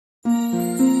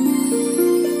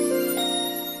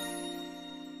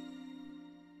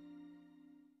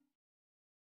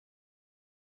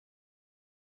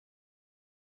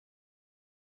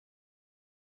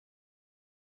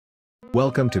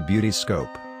Welcome to Beauty Scope.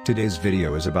 Today's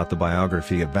video is about the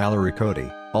biography of Valerie Cody,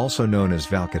 also known as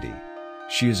Valcody.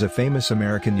 She is a famous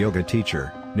American yoga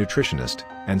teacher, nutritionist,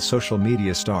 and social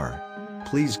media star.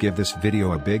 Please give this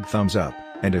video a big thumbs up,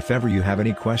 and if ever you have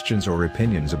any questions or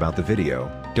opinions about the video,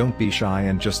 don't be shy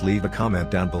and just leave a comment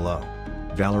down below.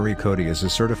 Valerie Cody is a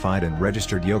certified and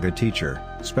registered yoga teacher,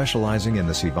 specializing in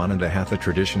the Sivananda-Hatha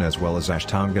tradition as well as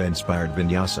Ashtanga-inspired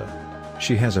vinyasa.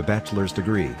 She has a bachelor's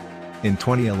degree. In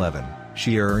 2011,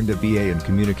 she earned a BA in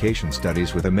Communication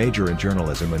Studies with a major in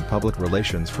Journalism and Public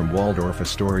Relations from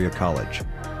Waldorf-Astoria College.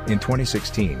 In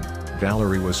 2016,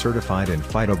 Valerie was certified in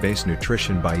phyto-based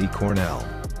nutrition by eCornell.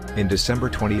 In December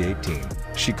 2018,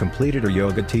 she completed her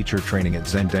yoga teacher training at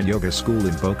Zen Den Yoga School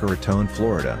in Boca Raton,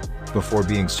 Florida, before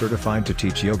being certified to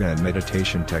teach yoga and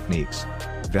meditation techniques.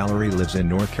 Valerie lives in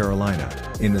North Carolina,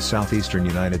 in the southeastern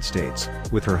United States,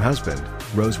 with her husband,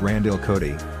 Randol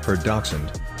Cody, her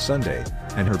dachshund, Sundae,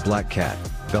 and her black cat,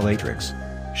 Bellatrix.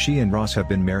 She and Ross have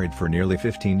been married for nearly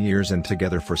 15 years and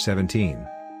together for 17.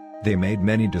 They made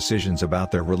many decisions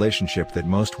about their relationship that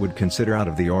most would consider out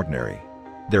of the ordinary.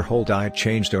 Their whole diet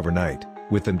changed overnight,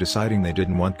 with them deciding they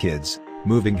didn't want kids,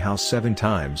 moving house 7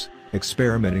 times,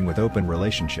 experimenting with open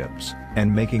relationships,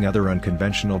 and making other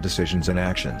unconventional decisions and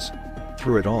actions.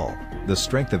 Through it all, the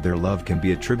strength of their love can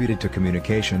be attributed to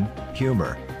communication,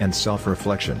 humor, and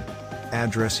self-reflection.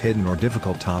 Address hidden or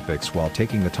difficult topics while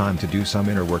taking the time to do some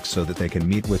inner work so that they can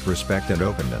meet with respect and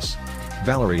openness.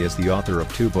 Valerie is the author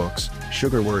of 2 books,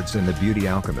 Sugar Words and The Beauty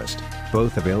Alchemist,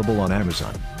 both available on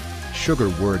Amazon. Sugar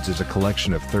Words is a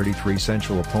collection of 33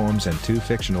 sensual poems and 2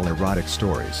 fictional erotic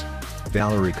stories.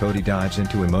 Valerie Cody dives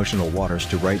into emotional waters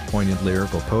to write poignant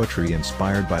lyrical poetry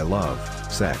inspired by love,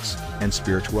 sex, and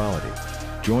spirituality.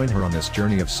 Join her on this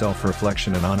journey of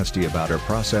self-reflection and honesty about her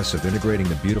process of integrating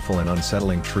the beautiful and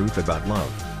unsettling truth about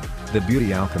love. The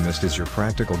Beauty Alchemist is your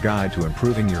practical guide to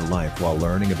improving your life while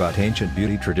learning about ancient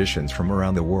beauty traditions from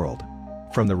around the world.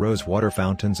 From the rose water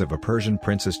fountains of a Persian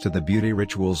princess to the beauty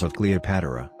rituals of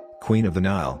Cleopatra, Queen of the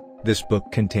Nile, this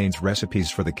book contains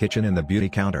recipes for the kitchen and the beauty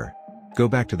counter. Go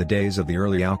back to the days of the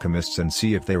early alchemists and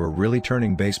see if they were really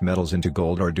turning base metals into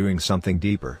gold or doing something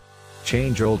deeper.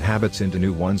 Change old habits into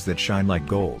new ones that shine like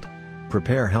gold.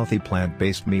 Prepare healthy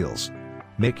plant-based meals.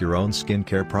 Make your own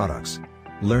skincare products.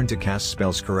 Learn to cast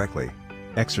spells correctly.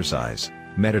 Exercise,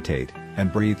 meditate,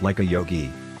 and breathe like a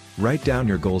yogi. Write down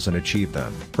your goals and achieve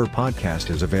them. Her podcast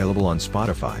is available on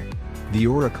Spotify. The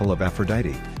Oracle of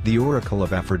Aphrodite. The Oracle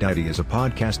of Aphrodite is a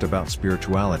podcast about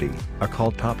spirituality,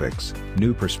 occult topics,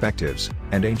 new perspectives,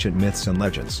 and ancient myths and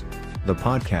legends. The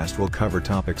podcast will cover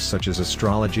topics such as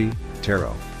astrology,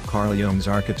 tarot, Carl Jung's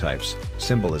archetypes,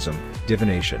 symbolism,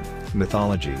 divination,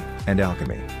 mythology, and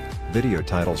alchemy. Video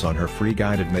titles on her free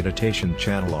guided meditation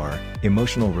channel are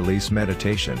Emotional Release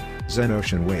Meditation, Zen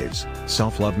Ocean Waves,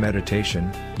 Self-Love Meditation,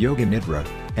 Yoga Nidra,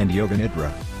 and Yoga Nidra,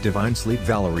 Divine Sleep.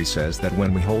 Valerie says that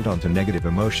when we hold on to negative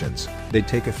emotions, they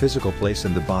take a physical place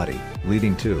in the body,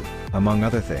 leading to, among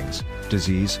other things,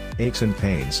 disease, aches and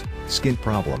pains, skin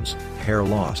problems, hair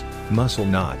loss, muscle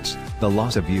knots, the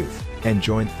loss of youth, and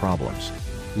joint problems.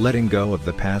 Letting go of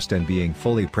the past and being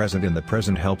fully present in the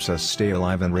present helps us stay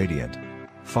alive and radiant.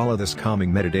 Follow this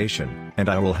calming meditation, and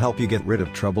I will help you get rid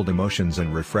of troubled emotions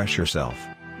and refresh yourself.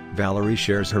 Valerie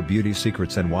shares her beauty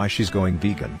secrets and why she's going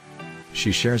vegan.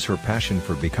 She shares her passion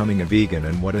for becoming a vegan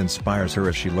and what inspires her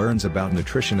as she learns about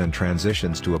nutrition and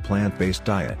transitions to a plant-based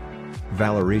diet.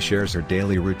 Valerie shares her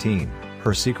daily routine,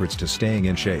 her secrets to staying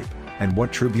in shape, and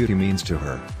what true beauty means to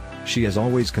her. She has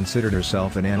always considered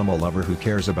herself an animal lover who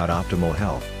cares about optimal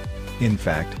health. In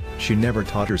fact, she never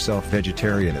taught herself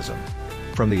vegetarianism.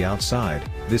 From the outside,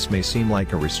 this may seem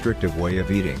like a restrictive way of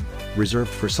eating,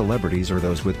 reserved for celebrities or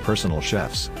those with personal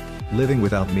chefs. Living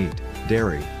without meat,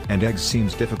 dairy, and eggs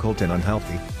seems difficult and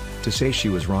unhealthy. To say she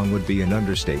was wrong would be an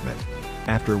understatement.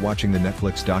 After watching the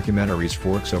Netflix documentaries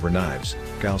Forks Over Knives,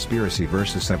 Cowspiracy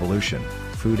vs. Evolution,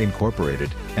 Food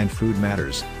Incorporated, and Food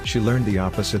Matters, she learned the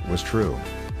opposite was true.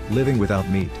 Living without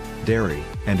meat, dairy,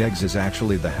 and eggs is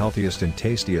actually the healthiest and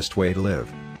tastiest way to live.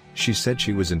 She said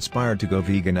she was inspired to go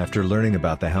vegan after learning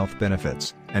about the health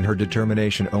benefits, and her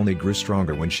determination only grew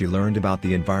stronger when she learned about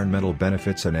the environmental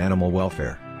benefits and animal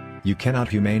welfare. You cannot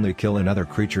humanely kill another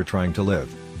creature trying to live.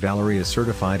 Valerie is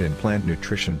certified in plant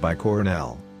nutrition by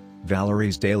eCornell.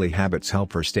 Valerie's daily habits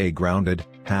help her stay grounded,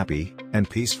 happy, and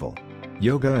peaceful.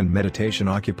 Yoga and meditation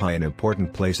occupy an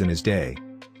important place in his day.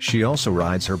 She also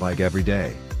rides her bike every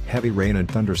day, heavy rain and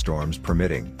thunderstorms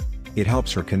permitting. It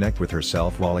helps her connect with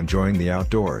herself while enjoying the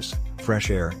outdoors, fresh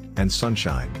air, and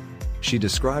sunshine. She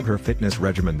described her fitness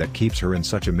regimen that keeps her in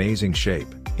such amazing shape.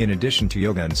 In addition to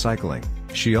yoga and cycling,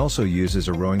 she also uses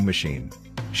a rowing machine.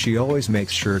 She always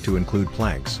makes sure to include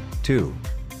planks, too.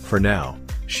 For now,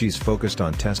 she's focused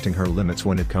on testing her limits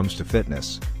when it comes to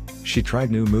fitness. She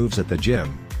tried new moves at the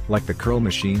gym, like the curl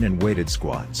machine and weighted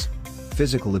squats.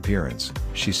 Physical appearance: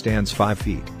 she stands 5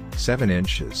 feet, 7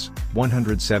 inches,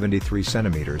 173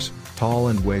 centimeters, tall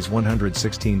and weighs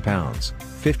 116 pounds,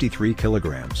 53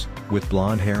 kilograms, with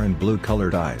blonde hair and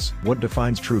blue-colored eyes. What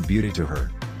defines true beauty to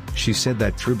her? She said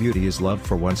that true beauty is love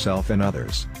for oneself and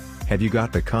others. Have you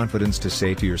got the confidence to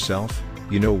say to yourself,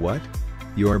 you know what?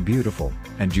 You are beautiful,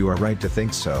 and you are right to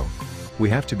think so. We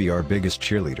have to be our biggest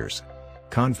cheerleaders.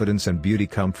 Confidence and beauty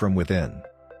come from within.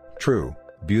 True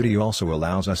beauty also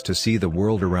allows us to see the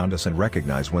world around us and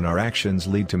recognize when our actions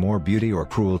lead to more beauty or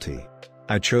cruelty.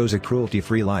 I chose a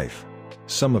cruelty-free life.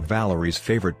 Some of Valerie's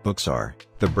favorite books are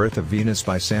The Birth of Venus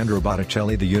by Sandro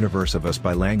Botticelli, The Universe of Us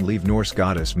by Lang Leave, Norse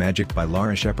Goddess Magic by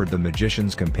Lara Shepard, The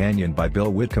Magician's Companion by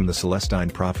Bill Whitcomb, The Celestine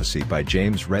Prophecy by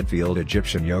James Redfield,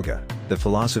 Egyptian Yoga, The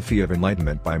Philosophy of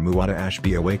Enlightenment by Muada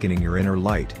Ashby, Awakening Your Inner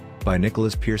Light by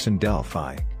Nicholas Pearson,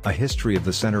 Delphi, A History of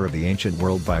the Center of the Ancient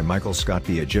World by Michael Scott,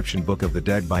 The Egyptian Book of the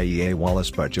Dead by E.A. Wallace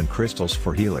Budge, and Crystals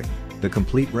for Healing, The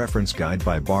Complete Reference Guide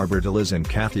by Barbara DeLiz and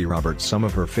Kathy Roberts. Some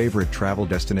of her favorite travel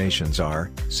destinations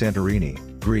are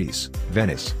Santorini, Greece;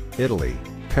 Venice, Italy;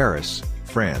 Paris,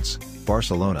 France;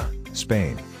 Barcelona,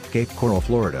 Spain; Cape Coral,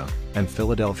 Florida; and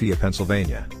Philadelphia,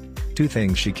 Pennsylvania. 2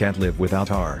 things she can't live without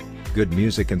are good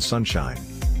music and sunshine.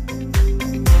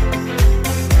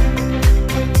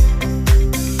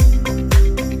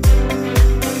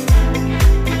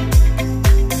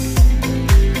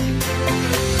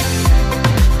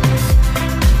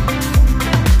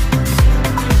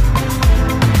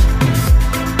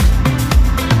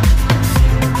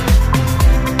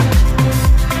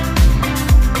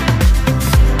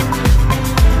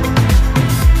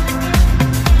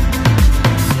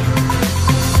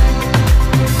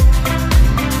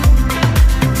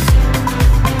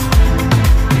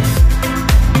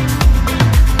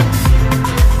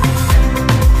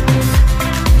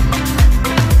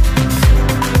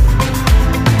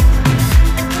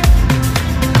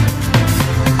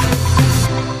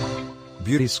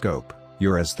 Beautyscope,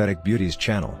 your aesthetic beauties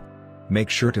channel. Make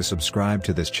sure to subscribe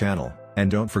to this channel, and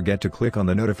don't forget to click on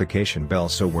the notification bell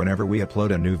so whenever we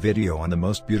upload a new video on the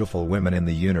most beautiful women in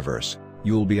the universe,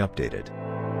 you'll be updated.